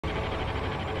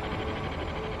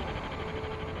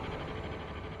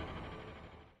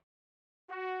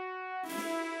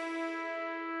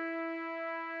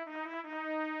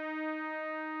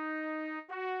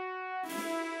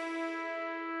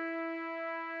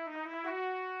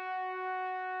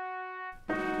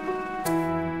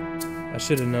I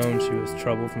should have known she was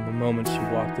trouble from the moment she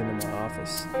walked into my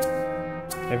office.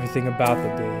 Everything about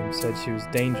the dame said she was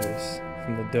dangerous,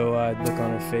 from the doe-eyed look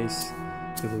on her face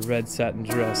to the red satin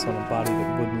dress on a body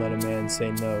that wouldn't let a man say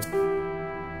no.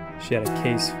 She had a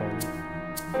case for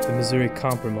me. The Missouri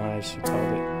Compromise, she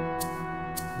called it.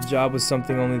 The job was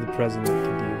something only the president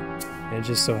could do, and it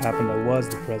just so happened I was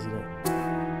the president.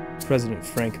 President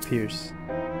Frank Pierce.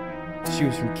 She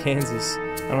was from Kansas.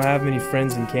 I don't have many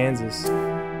friends in Kansas.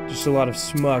 Just a lot of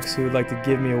schmucks who would like to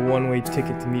give me a one-way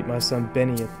ticket to meet my son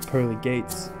Benny at the pearly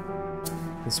gates.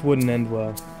 This wouldn't end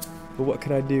well, but what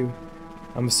could I do?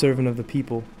 I'm a servant of the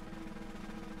people.